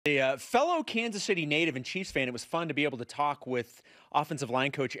A fellow Kansas City native and Chiefs fan, it was fun to be able to talk with offensive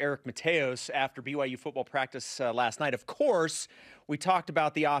line coach Eric Mateos after BYU football practice last night. Of course, we talked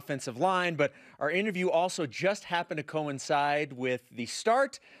about the offensive line, but our interview also just happened to coincide with the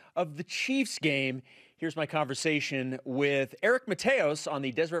start of the Chiefs game. Here's my conversation with Eric Mateos on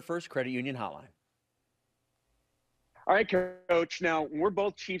the Deseret First Credit Union hotline. All right, Coach. Now, we're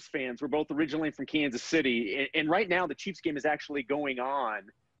both Chiefs fans. We're both originally from Kansas City. And right now, the Chiefs game is actually going on.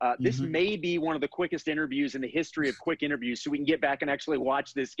 This may be one of the quickest interviews in the history of quick interviews, so we can get back and actually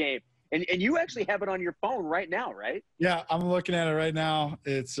watch this game. And you actually have it on your phone right now, right? Yeah, I'm looking at it right now.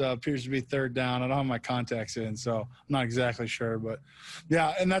 It appears to be third down. I don't have my contacts in, so I'm not exactly sure. But,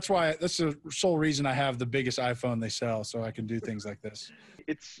 yeah, and that's the sole reason I have the biggest iPhone they sell, so I can do things like this.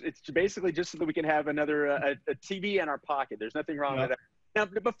 It's basically just so that we can have another a TV in our pocket. There's nothing wrong with that. Now,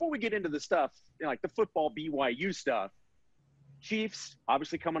 before we get into the stuff, like the football BYU stuff, Chiefs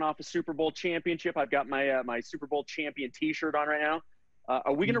obviously coming off a Super Bowl championship. I've got my my Super Bowl champion T-shirt on right now.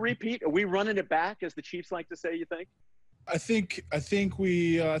 Are we going to repeat? Are we running it back, as the Chiefs like to say? You think? I think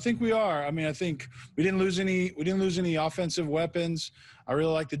we are. I mean, I think we didn't lose any offensive weapons. I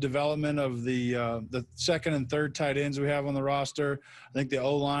really like the development of the second and third tight ends we have on the roster. I think the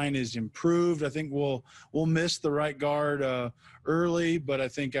O-line is improved. I think we'll miss the right guard early, but I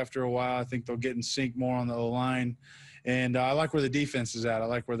think after a while, I think they'll get in sync more on the O-line. And I like where the defense is at. I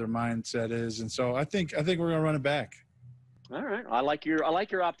like where their mindset is, and so I think we're going to run it back. All right, I like your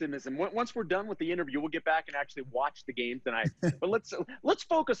optimism. Once we're done with the interview, we'll get back and actually watch the game tonight. But let's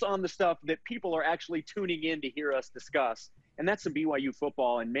focus on the stuff that people are actually tuning in to hear us discuss, and that's some BYU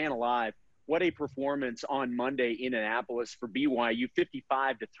football. And man alive, what a performance on Monday in Annapolis for BYU,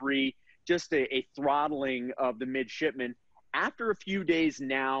 55-3, just a throttling of the midshipmen. After a few days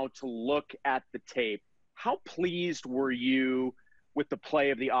now to look at the tape, how pleased were you with the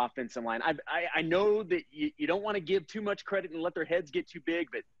play of the offensive line? I know that you don't want to give too much credit and let their heads get too big,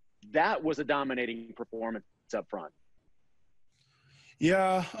 but that was a dominating performance up front.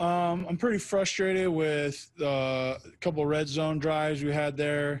 Yeah, I'm pretty frustrated with a couple of red zone drives we had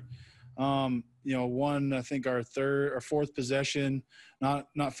there. One, I think our fourth possession, not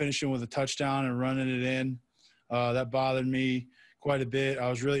finishing with a touchdown and running it in. That bothered me quite a bit. I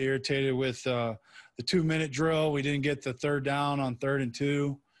was really irritated with the 2-minute drill. We didn't get the third down on 3rd and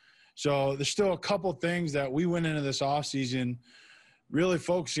 2. So there's still a couple things that we went into this offseason really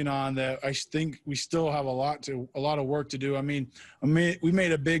focusing on that I think we still have a lot of work to do. I mean, we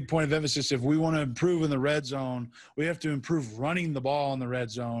made a big point of emphasis. If we want to improve in the red zone, we have to improve running the ball in the red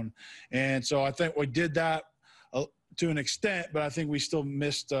zone. And so I think we did that to an extent, but I think we still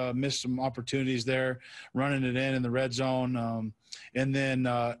missed some opportunities there running it in the red zone. And then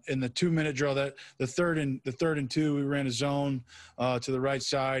in the 2-minute drill, that the third and 2, we ran a zone to the right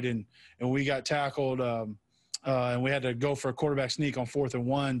side and we got tackled and we had to go for a quarterback sneak on 4th and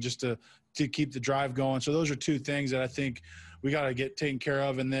 1 just to keep the drive going. So those are two things that I think we got to get taken care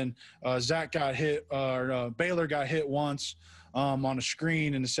of. And then Zach got hit, Baylor got hit once on a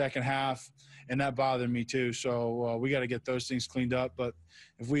screen in the second half, and that bothered me too. So we got to get those things cleaned up. But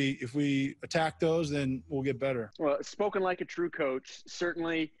if we attack those, then we'll get better. Well, spoken like a true coach.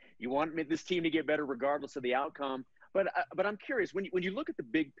 Certainly, you want this team to get better regardless of the outcome. But I'm curious, when you look at the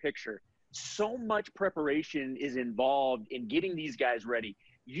big picture, so much preparation is involved in getting these guys ready.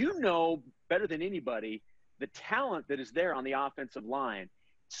 You know better than anybody the talent that is there on the offensive line.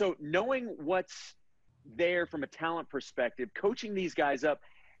 So knowing what's there from a talent perspective, coaching these guys up,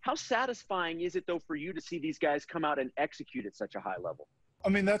 how satisfying is it, though, for you to see these guys come out and execute at such a high level? I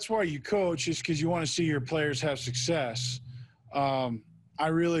mean, that's why you coach, is because you want to see your players have success. I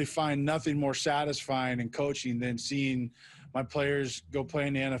really find nothing more satisfying in coaching than seeing my players go play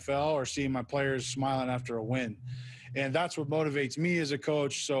in the NFL or seeing my players smiling after a win. And that's what motivates me as a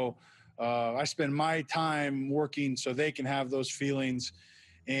coach. So I spend my time working so they can have those feelings.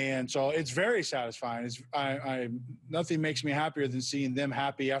 And so it's very satisfying. Nothing makes me happier than seeing them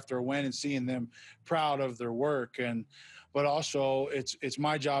happy after a win and seeing them proud of their work. But also it's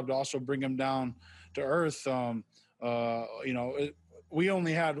my job to also bring them down to earth. We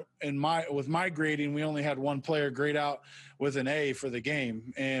only had with my grading, we only had one player grade out with an A for the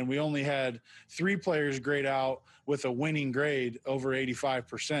game, and we only had 3 players grade out with a winning grade over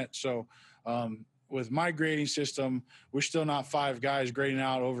 85%. So with my grading system, we're still not 5 guys grading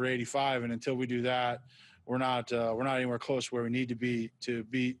out over 85, and until we do that, we're not anywhere close where we need to be to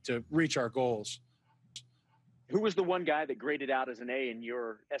reach our goals. Who was the one guy that graded out as an A in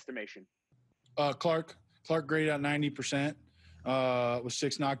your estimation? Clark graded out 90%. With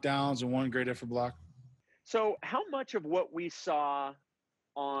 6 knockdowns and 1 great effort block. So how much of what we saw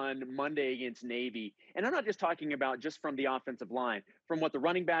on Monday against Navy. And I'm not just talking about just from the offensive line, from what the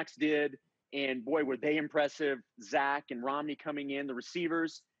running backs did. And boy, were they impressive. Zach and Romney coming in, the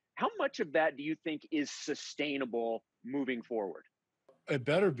receivers. How much of that do you think is sustainable moving forward? It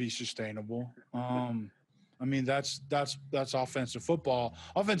better be sustainable. I mean, that's offensive football.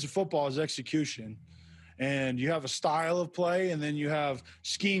 Offensive football is execution, and you have a style of play, and then you have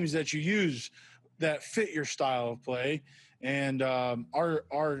schemes that you use that fit your style of play. And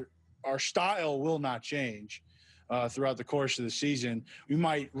our style will not change throughout the course of the season. We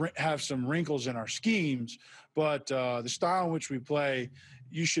might have some wrinkles in our schemes, but the style in which we play,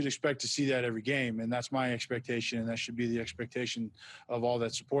 you should expect to see that every game, and that's my expectation, and that should be the expectation of all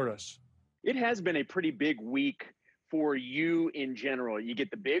that support us. It has been a pretty big week for you in general. You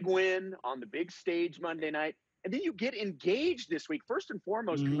get the big win on the big stage Monday night, and then you get engaged this week. First and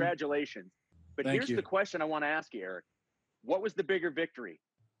foremost, congratulations. But Thank here's you. the question I want to ask you, Eric. What was the bigger victory?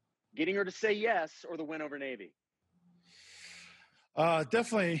 Getting her to say yes or the win over Navy?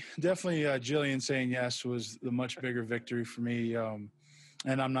 Definitely, Jillian saying yes was the much bigger victory for me.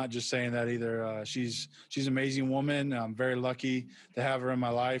 And I'm not just saying that either. She's an amazing woman. I'm very lucky to have her in my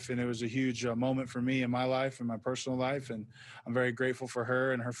life, and it was a huge moment for me in my life and my personal life. And I'm very grateful for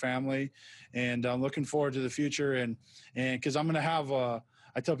her and her family, and I'm looking forward to the future. And because I'm going to have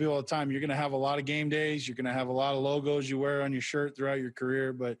I tell people all the time, you're going to have a lot of game days. You're going to have a lot of logos you wear on your shirt throughout your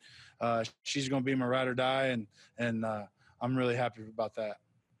career, but she's going to be my ride or die, and I'm really happy about that.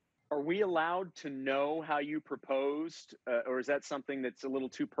 Are we allowed to know how you proposed, or is that something that's a little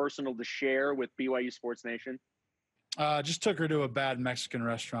too personal to share with BYU Sports Nation? Just took her to a bad Mexican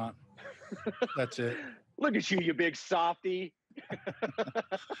restaurant. That's it. Look at you, you big softy.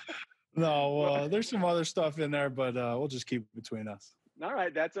 No, there's some other stuff in there, but we'll just keep it between us. All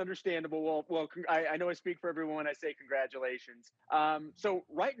right, that's understandable. Well, I know I speak for everyone when I say congratulations. So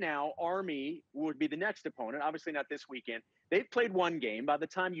right now, Army would be the next opponent. Obviously, not this weekend. They've played one game. By the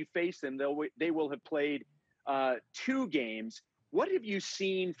time you face them, they will have played 2 games. What have you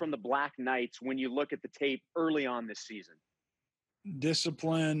seen from the Black Knights when you look at the tape early on this season?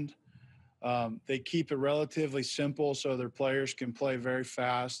 Disciplined. They keep it relatively simple so their players can play very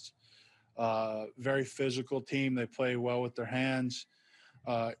fast. Very physical team. They play well with their hands.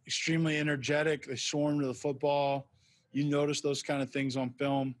 Extremely energetic. They swarm to the football. You notice those kind of things on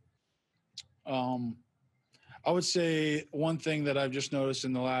film. I would say one thing that I've just noticed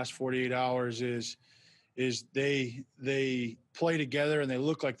in the last 48 hours is they play together and they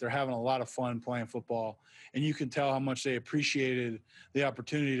look like they're having a lot of fun playing football. And you can tell how much they appreciated the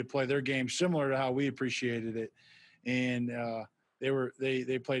opportunity to play their game similar to how we appreciated it. And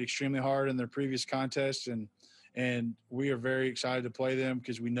they played extremely hard in their previous contests, and we are very excited to play them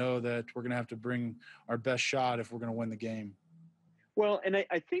because we know that we're going to have to bring our best shot if we're going to win the game. Well, and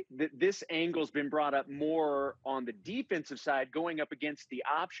I think that this angle's been brought up more on the defensive side, going up against the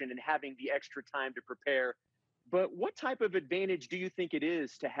option and having the extra time to prepare. But what type of advantage do you think it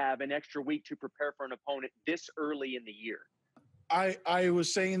is to have an extra week to prepare for an opponent this early in the year? I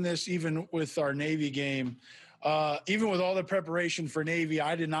was saying this even with our Navy game. Even with all the preparation for Navy,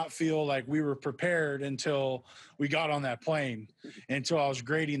 I did not feel like we were prepared until we got on that plane, until I was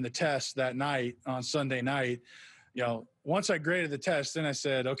grading the test that night on Sunday night. Once I graded the test, then I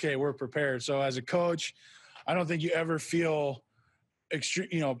said, okay, we're prepared. So as a coach, I don't think you ever feel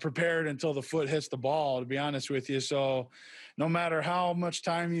prepared until the foot hits the ball, to be honest with you. So no matter how much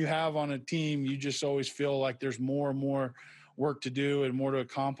time you have on a team, you just always feel like there's more and more work to do and more to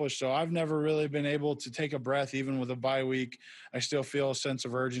accomplish. So I've never really been able to take a breath, even with a bye week. I still feel a sense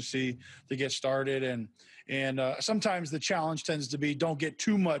of urgency to get started. And sometimes the challenge tends to be don't get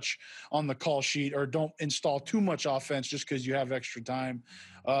too much on the call sheet or don't install too much offense just because you have extra time.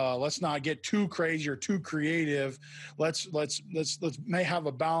 Let's not get too crazy or too creative. Let's may have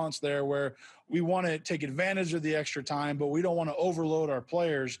a balance there where we want to take advantage of the extra time, but we don't want to overload our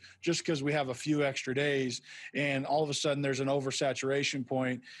players just because we have a few extra days and all of a sudden there's an oversaturation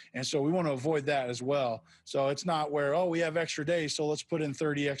point. And so we want to avoid that as well. So it's not where, we have extra days, so let's put in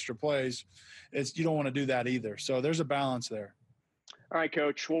 30 extra plays. You don't want to do that either. So there's a balance there. All right,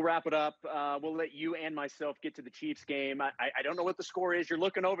 Coach, we'll wrap it up. We'll let you and myself get to the Chiefs game. I don't know what the score is. You're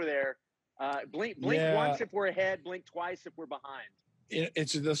looking over there. Blink once if we're ahead, blink twice if we're behind.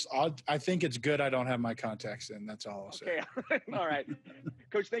 It's this. I think it's good I don't have my contacts in. That's all I'll say. Okay. All right.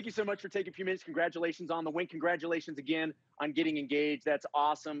 Coach, thank you so much for taking a few minutes. Congratulations on the win. Congratulations again on getting engaged. That's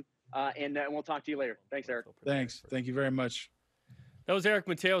awesome. And we'll talk to you later. Thanks, Eric. Thanks. Thank you very much. That was Eric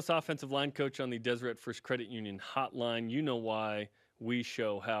Mateos, offensive line coach on the Deseret First Credit Union hotline. You know why we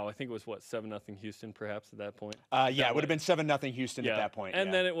show how. I think it was, what, 7-0 Houston perhaps at that point? Yeah, it would have been 7-0 Houston at that point.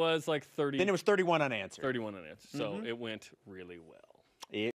 And then it was like 30. Then it was 31 unanswered. 31 unanswered. So it went really well.